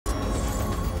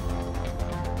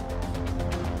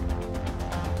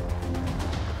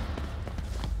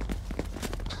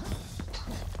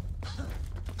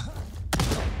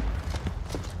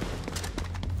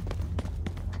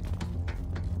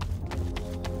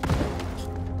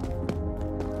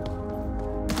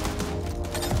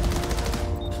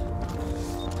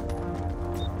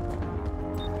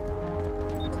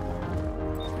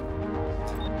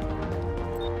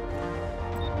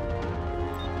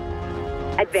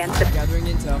advance the... Gathering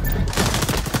intel.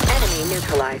 Enemy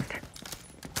neutralized.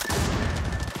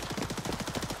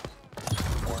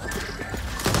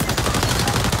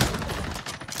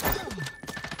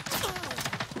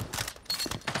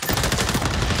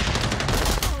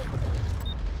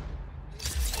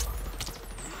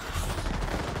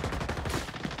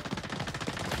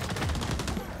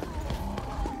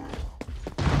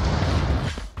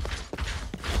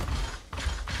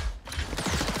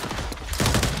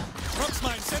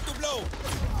 Mine set to blow.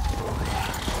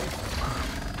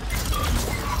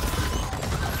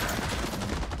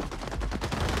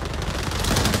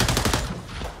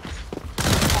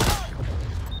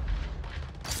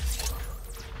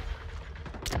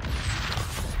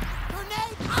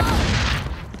 Grenade out!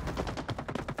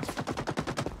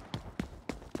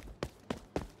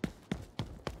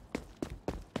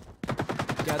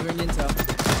 Gathering intel.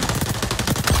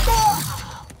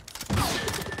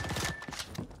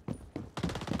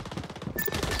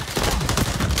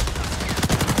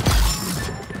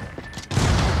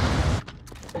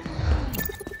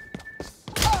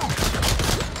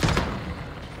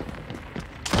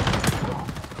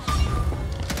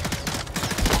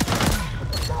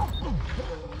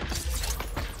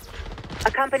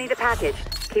 Accompany the package.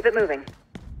 Keep it moving.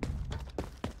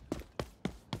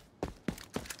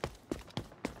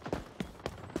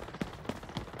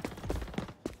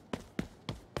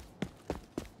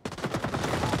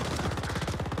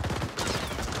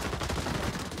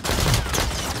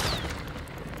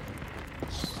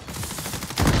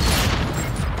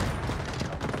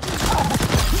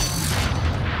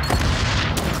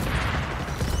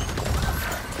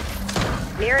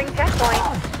 Nearing checkpoint.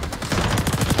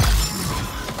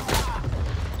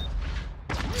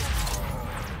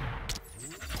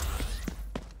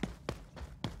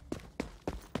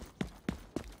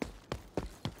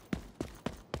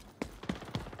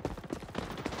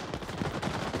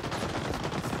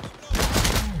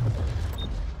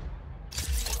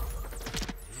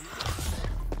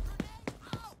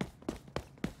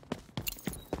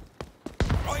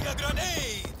 Throwing a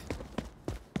grenade!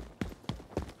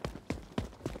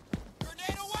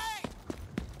 Grenade away!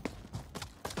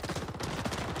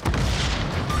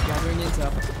 Gathering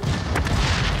intel.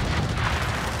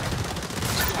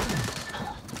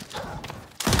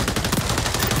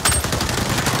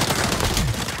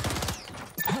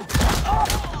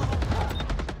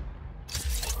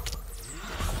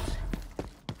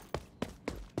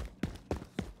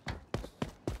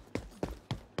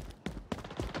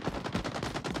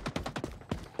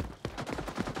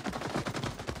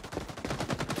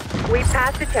 We've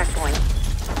passed the checkpoint.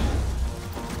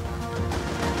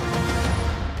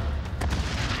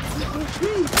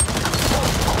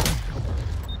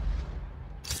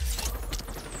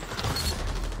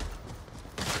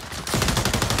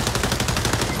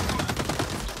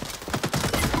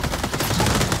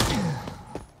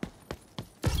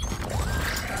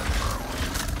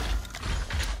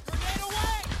 Grenade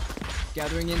away!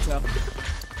 Gathering intel.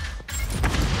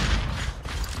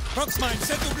 Mine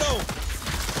set to blow.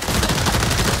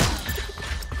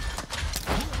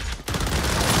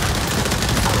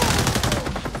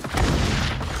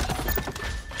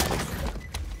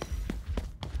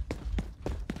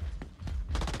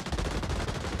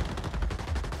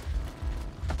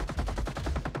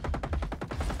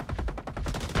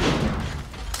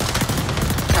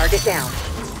 Target down.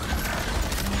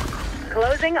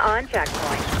 Closing on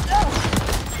checkpoint.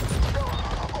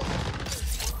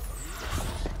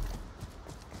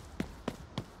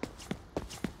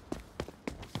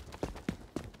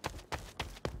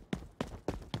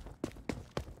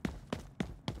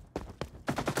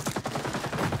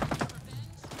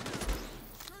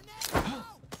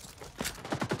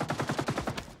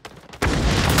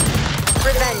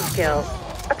 Revenge kill.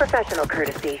 A professional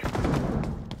courtesy.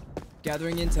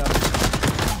 Gathering intel.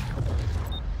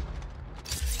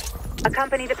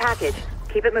 Accompany the package.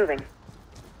 Keep it moving.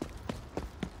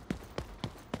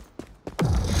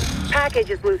 Package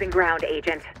is losing ground,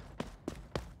 Agent.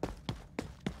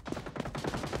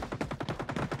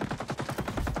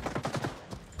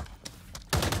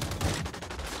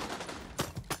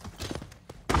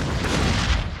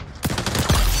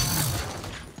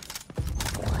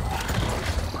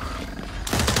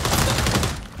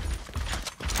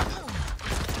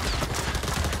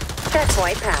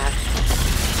 Checkpoint passed.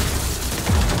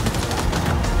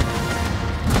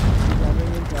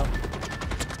 Gathering intel.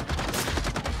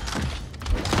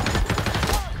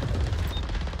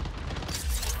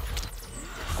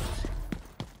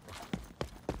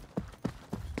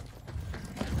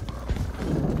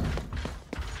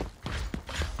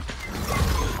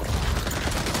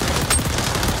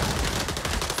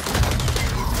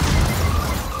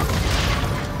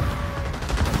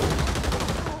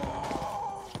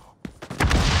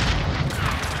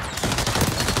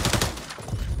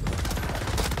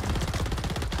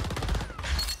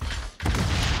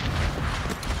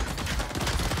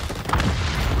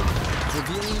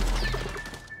 Revealing.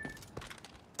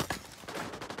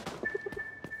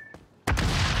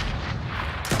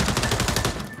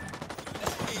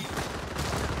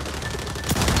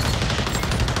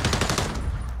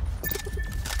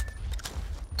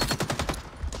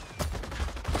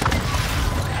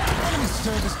 Enemy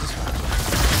service dispatch.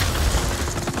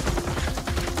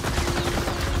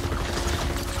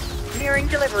 Nearing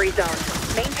delivery zone.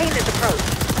 Maintain this approach.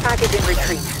 Package in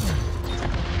retreat.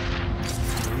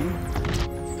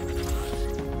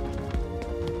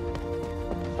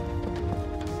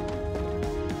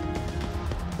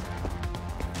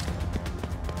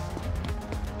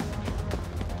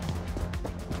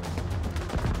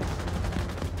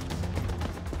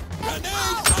 Grenade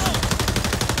out!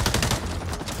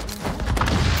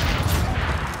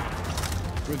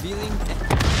 Revealing.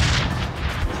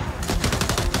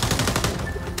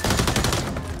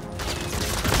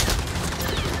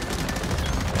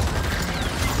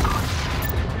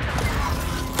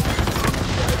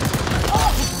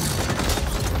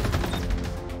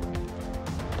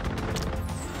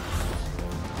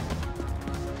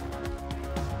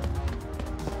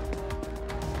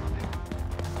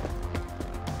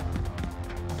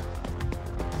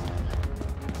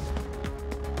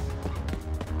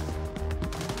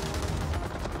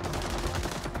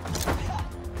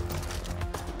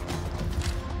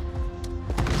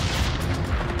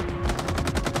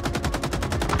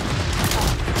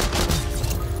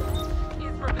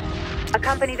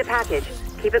 Accompany the package.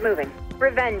 Keep it moving.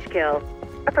 Revenge kill.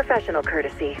 A professional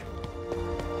courtesy.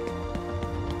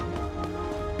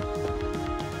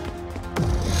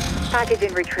 Package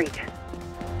in retreat.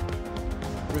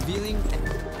 Revealing.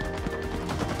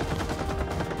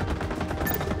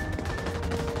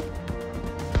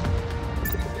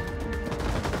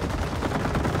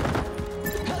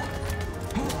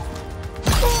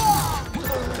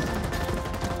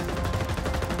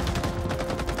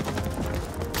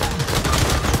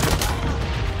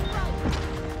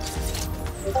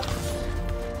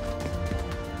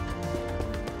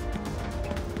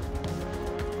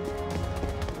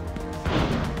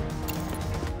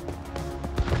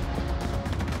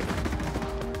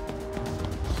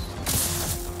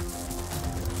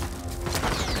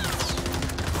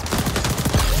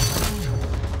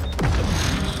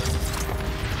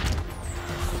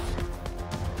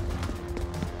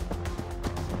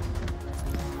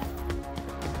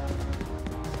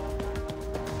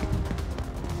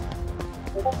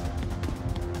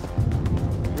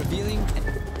 Revealing.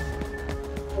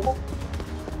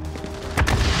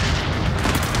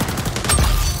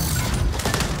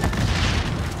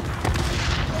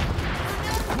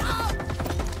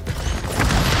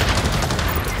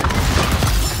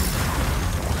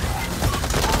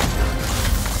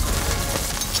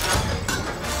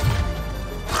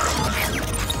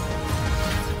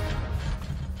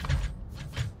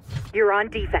 You're on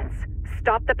defense.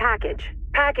 Stop the package.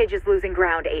 Package is losing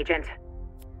ground, Agent.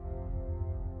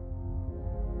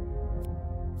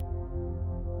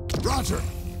 Roger.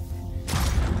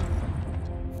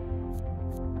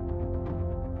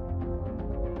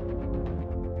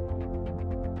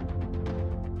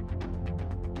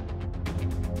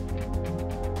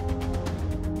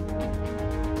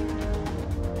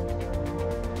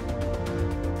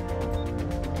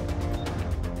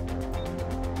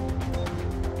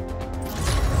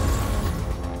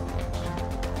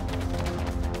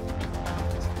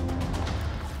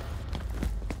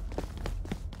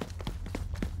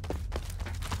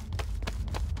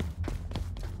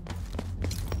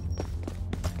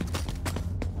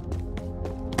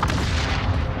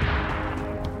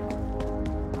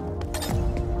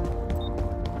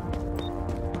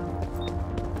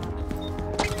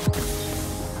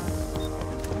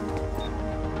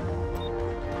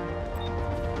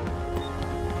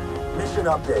 Mission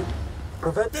update.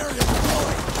 Prevent. There it is,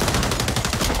 boy!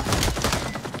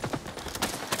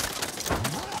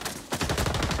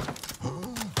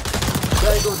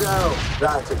 Tango down.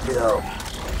 That's a kill.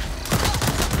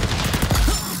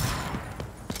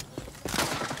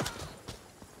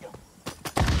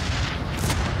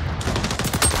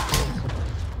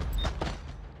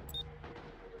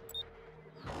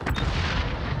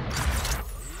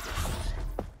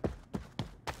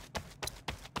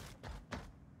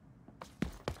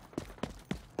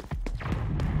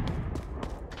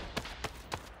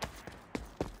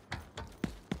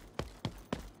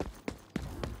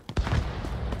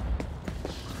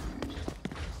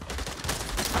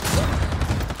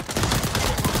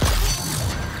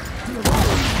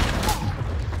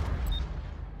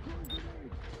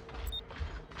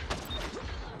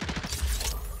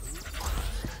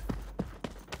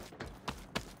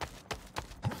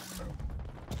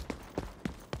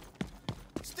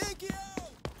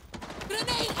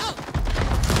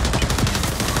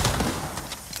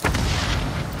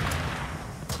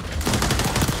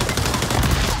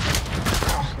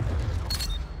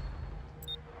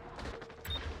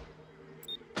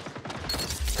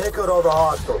 Take out all the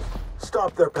hostiles.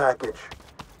 Stop their package.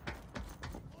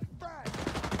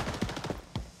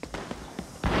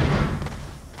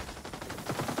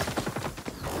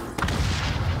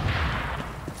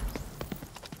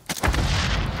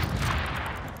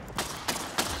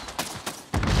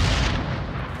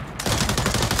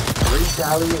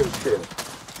 Retaliation.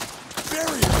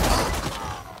 Barrier up!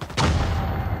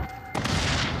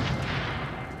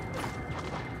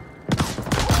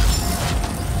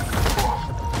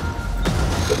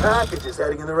 The package is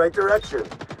heading in the right direction.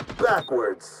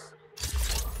 Backwards.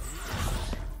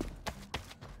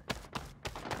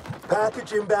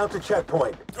 Package inbound to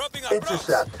checkpoint. Dropping a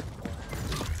Intercept.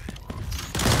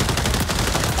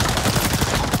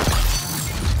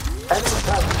 Enemy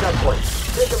past checkpoint.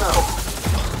 Take him out.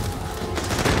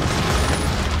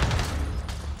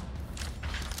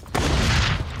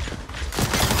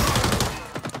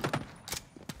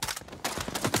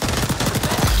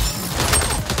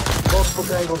 Multiple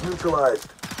tangles neutralized.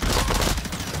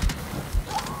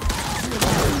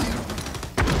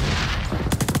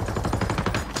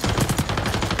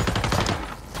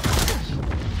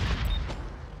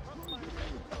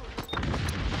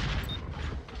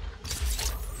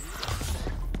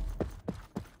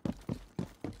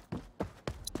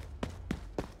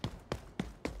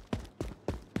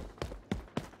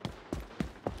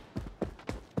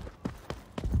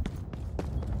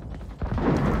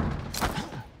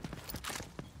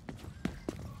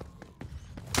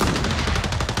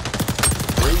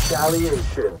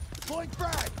 Retaliation. Point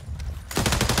frag!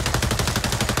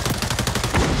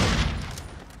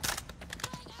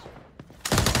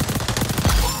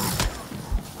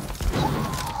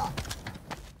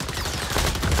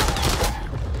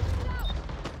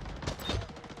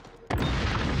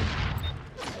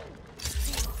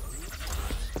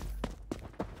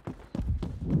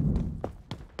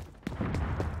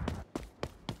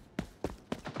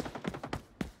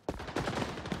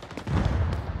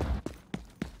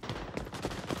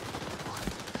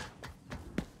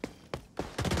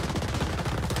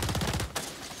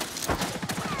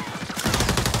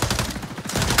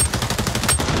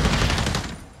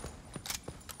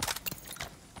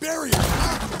 Barrier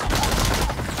up!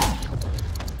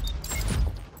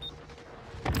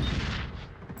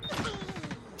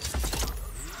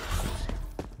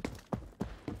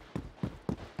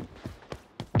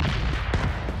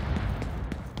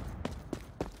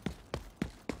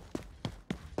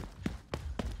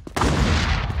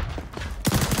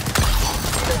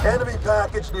 Enemy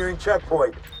package nearing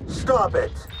checkpoint. Stop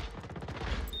it.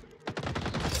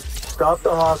 Stop the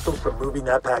hostiles from moving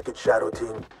that package, Shadow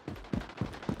Team.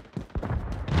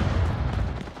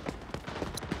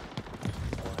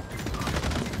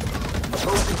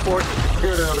 Opposing forces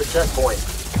secured another checkpoint.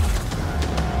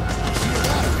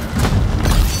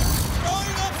 Throwing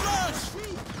a flash!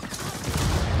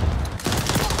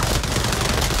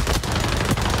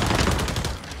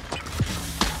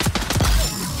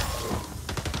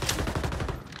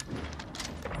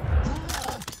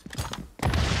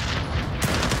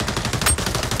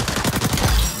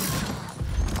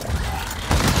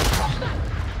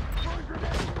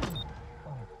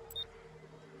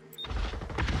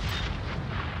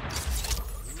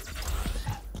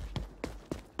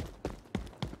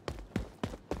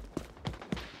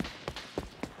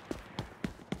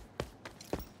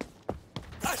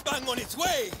 Flashbang on its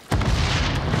way!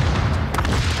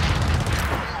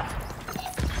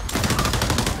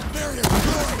 Barrier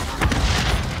destroyed!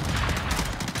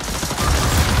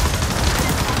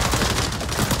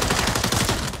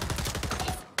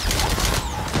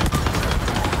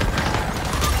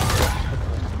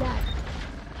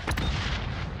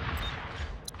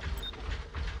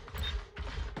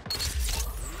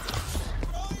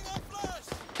 Throwing a flash!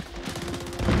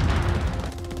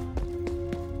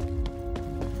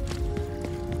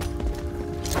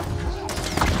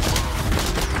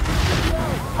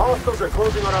 Hostiles are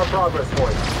closing on our progress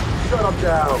point. Shut them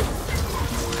down.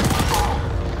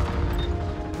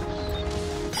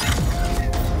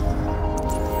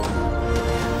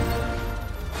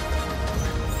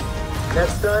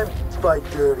 Next time, fight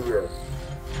dirtier.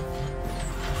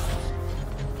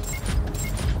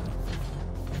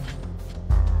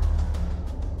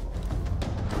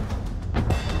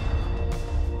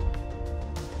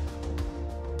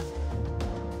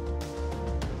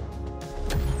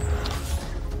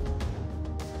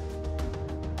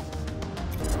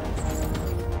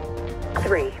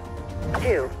 Three,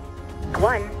 two,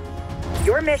 one.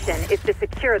 Your mission is to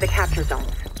secure the capture zones.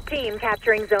 Team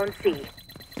capturing Zone C.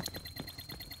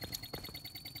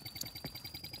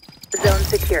 Zone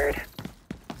secured.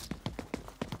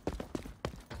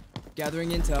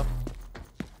 Gathering intel.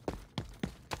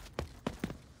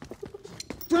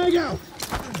 Frag out!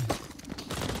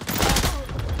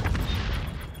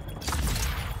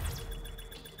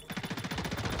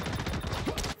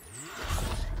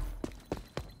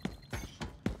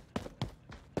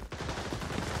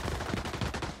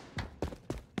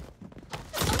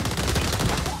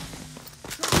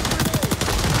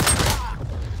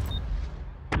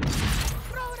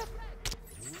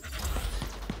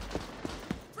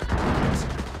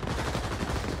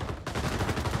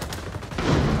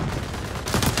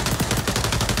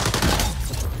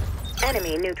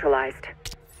 Enemy neutralized.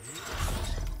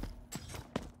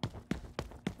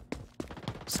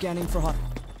 Scanning for hot.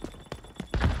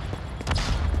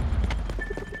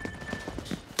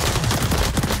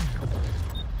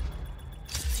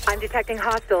 I'm detecting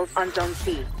hostiles on Zone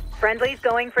C. Friendlies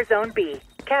going for Zone B.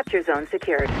 Capture zone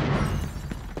secured.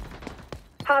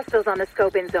 Hostiles on the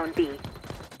scope in Zone B.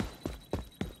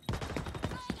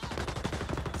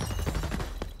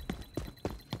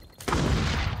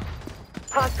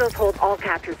 Hostiles hold all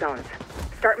capture zones.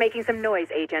 Start making some noise,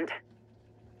 Agent.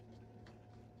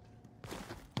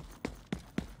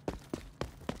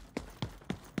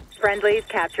 Friendlies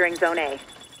capturing Zone A.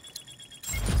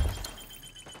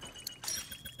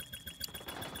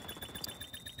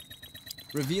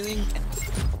 Revealing.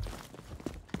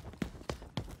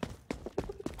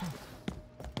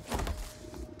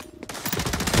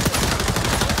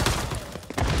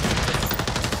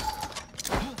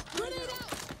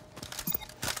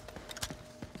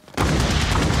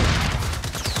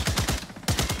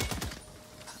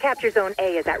 Capture Zone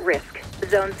A is at risk.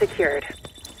 Zone secured.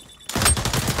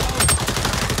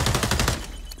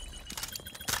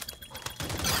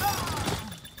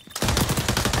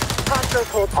 Hostiles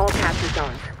hold all capture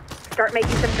zones. Start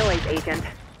making some noise, Agent.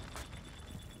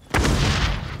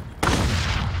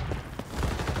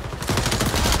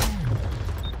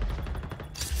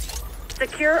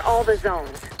 Secure all the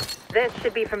zones. This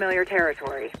should be familiar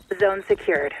territory. Zone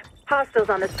secured. Hostiles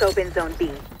on the scope in Zone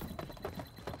B.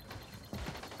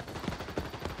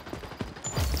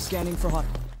 Scanning for hot.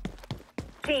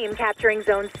 Team capturing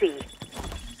Zone C.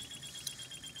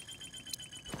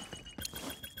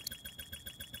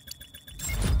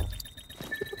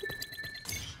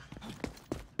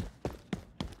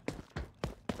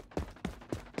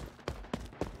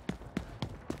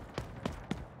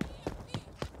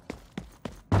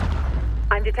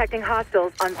 I'm detecting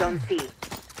hostiles on Zone C.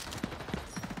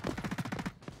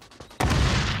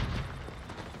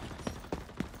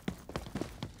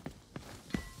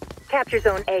 Capture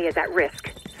Zone A is at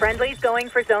risk. Friendlies going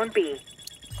for Zone B.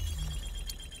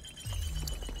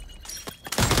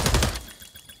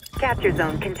 Capture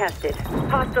zone contested.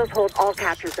 Hostiles hold all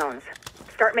capture zones.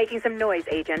 Start making some noise,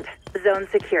 Agent. Zone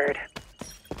secured.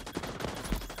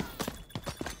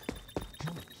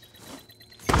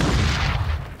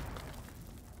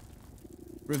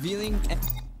 Revealing.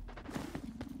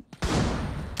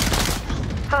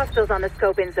 Hostiles on the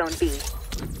scope in Zone B.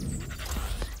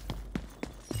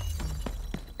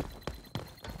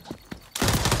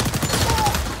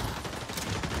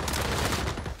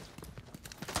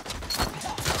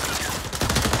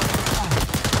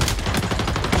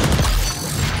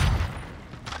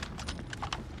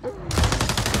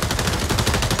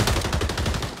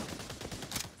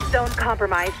 Zone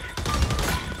compromised.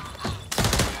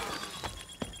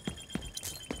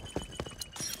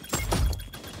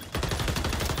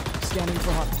 Scanning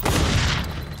for hot.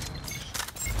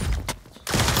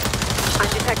 I'm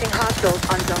detecting hostiles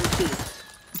on Zone C.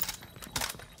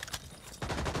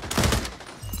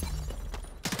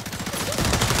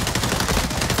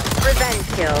 Revenge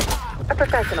kill. A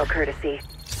professional courtesy.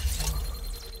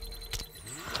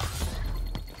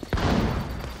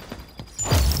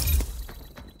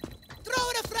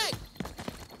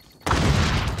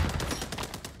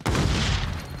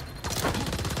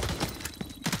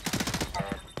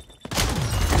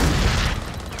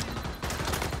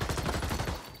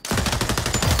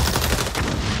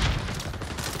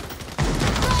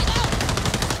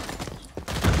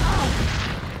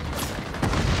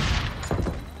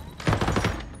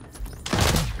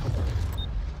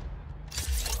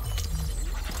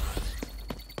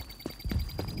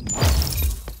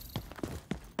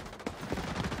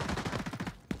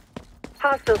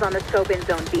 Hostiles on the scope in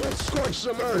Zone B. Let's scorch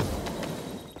some earth!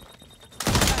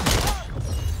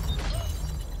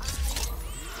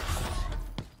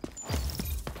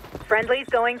 Friendlies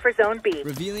going for Zone B.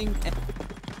 Revealing.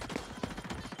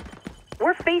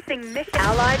 We're facing mission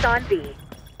allies on B.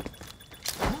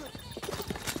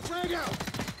 Frag out!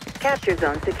 Capture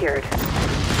zone secured.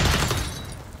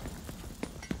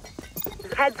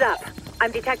 Heads up.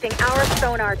 I'm detecting our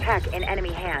sonar tech in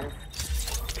enemy hands.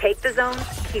 Take the zones,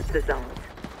 keep the zones.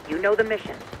 You know the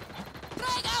mission.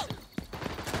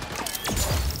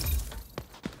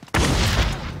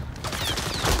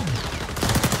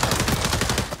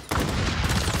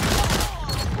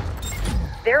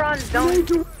 They're on zone.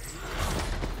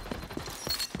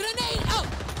 Grenade out!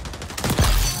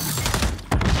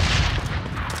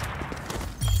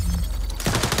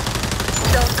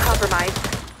 Zone compromised.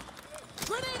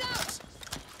 Grenade out!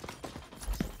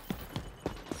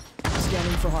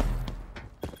 Scanning for hot.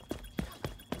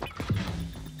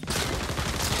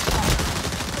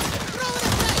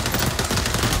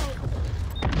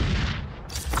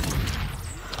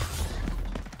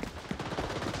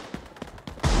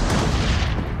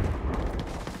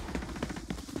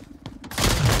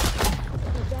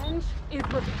 Revenge is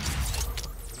revenge.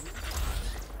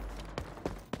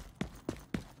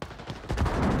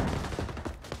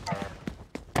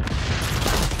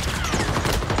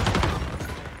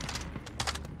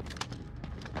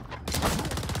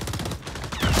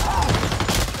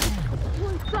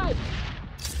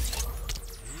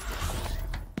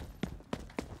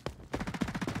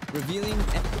 Revealing.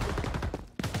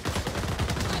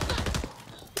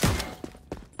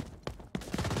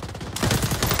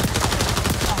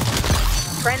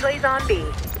 Friendlies on B.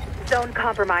 Zone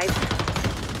compromised.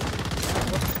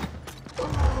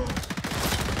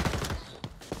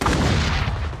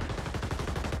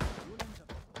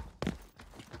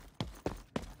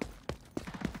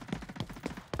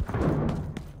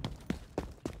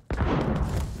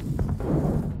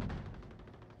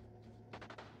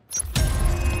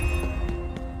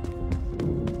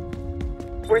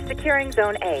 We're securing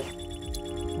Zone A.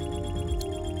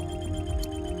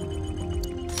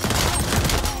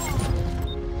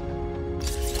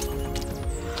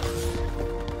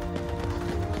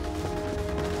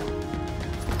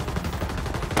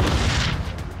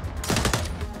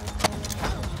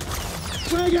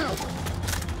 Frag out!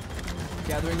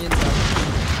 Gathering intel.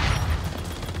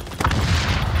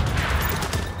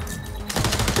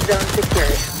 Zone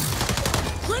secured.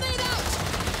 Grenade out!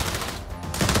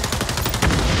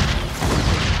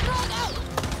 Frag out!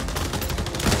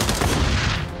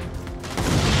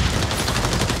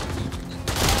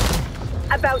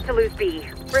 About to lose B.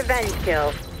 Revenge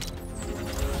kill.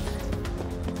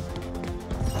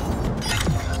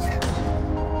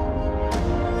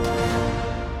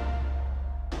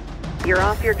 You're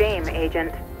off your game,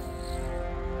 Agent.